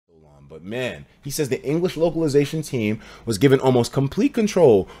But man, he says the English localization team was given almost complete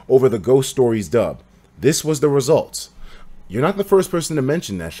control over the Ghost Stories dub. This was the results. You're not the first person to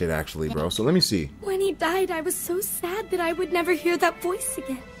mention that shit, actually, bro. So let me see. When he died, I was so sad that I would never hear that voice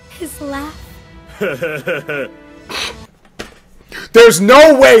again. His laugh. There's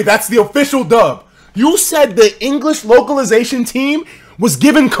no way that's the official dub. You said the English localization team was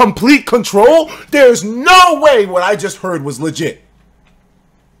given complete control? There's no way what I just heard was legit.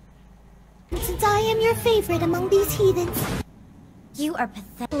 Since I am your favorite among these heathens. You are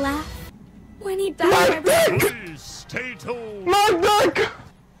pathetic. Laugh. When he died, I was... Please stay tuned. My dick!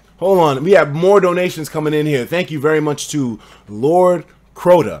 Hold on, we have more donations coming in here. Thank you very much to Lord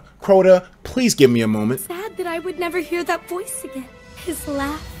Crota. Crota, please give me a moment. Sad that I would never hear that voice again. His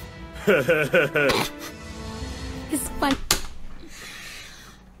laugh. His fun.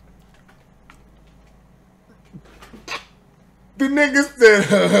 The nigga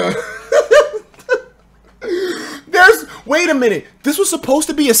said, wait a minute. This was supposed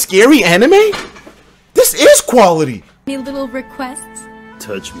to be a scary anime? This is quality. Any little requests?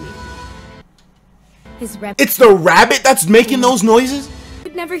 Touch me. His rep. It's the rabbit that's making those noises?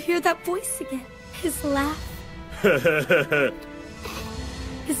 Would never hear that voice again. His laugh.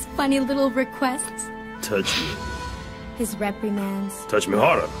 His funny little requests. Touch me. His reprimands. Touch me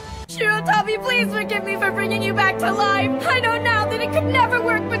harder. Shirotami, please forgive me for bringing you back to life. I know now that it could never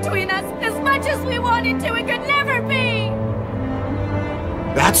work between us. As much as we wanted to, it could never be.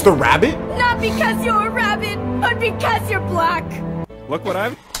 That's the rabbit? Not because you're a rabbit, but because you're black. Look what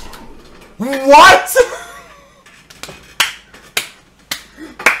I'm... What?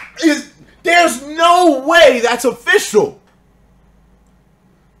 There's no way that's official.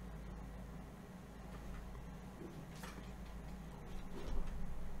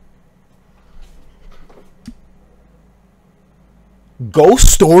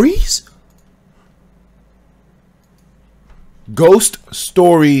 Ghost Stories? Ghost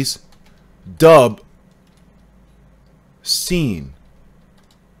Stories dub scene.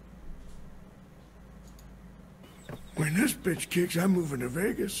 When this bitch kicks, I'm moving to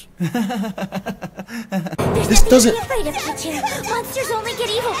Vegas. This doesn't... Be afraid of Pichu. Monsters only get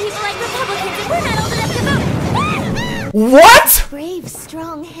evil people like Republicans, and we're not old enough to vote. What? Brave,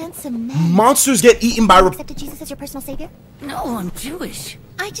 strong, handsome men. Monsters get eaten by... Accepted Jesus as your personal savior? No, I'm Jewish.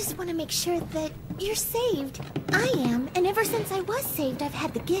 I just want to make sure that you're saved. I am, and ever since I was saved, I've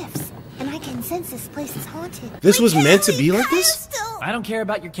had the gifts. And I can sense this place is haunted. This was meant to be like this? I don't care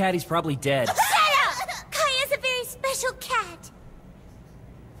about your cat, he's probably dead. Shut up! Kaya's a very special cat.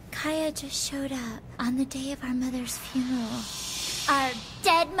 Kaya just showed up on the day of our mother's funeral. Our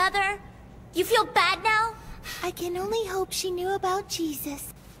dead mother? You feel bad now? I can only hope she knew about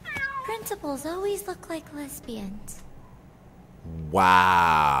Jesus. Principals always look like lesbians.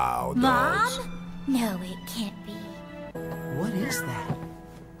 Wow. Dogs. Mom? No, it can't be. What is that?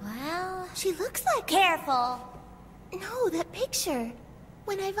 Well, she looks like... Careful! No, that picture.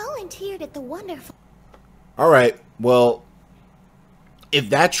 When I volunteered at the wonderful... Alright, well, if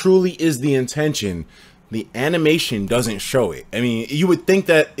that truly is the intention, the animation doesn't show it. I mean, you would think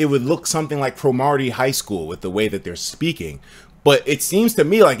that it would look something like Cromartie High School with the way that they're speaking, but it seems to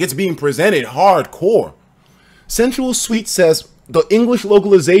me like it's being presented hardcore. Sensual Sweet says the English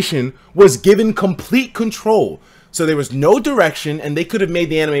localization was given complete control, so there was no direction and they could have made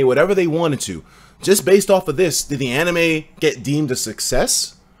the anime whatever they wanted to. Just based off of this, did the anime get deemed a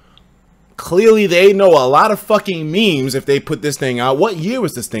success? Clearly they know a lot of fucking memes if they put this thing out. What year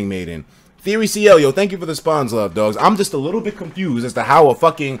was this thing made in? Theory CL, yo, thank you for the spawns, love, dogs. I'm just a little bit confused as to how a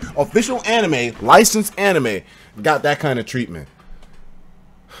fucking official anime, licensed anime, got that kind of treatment.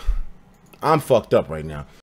 I'm fucked up right now.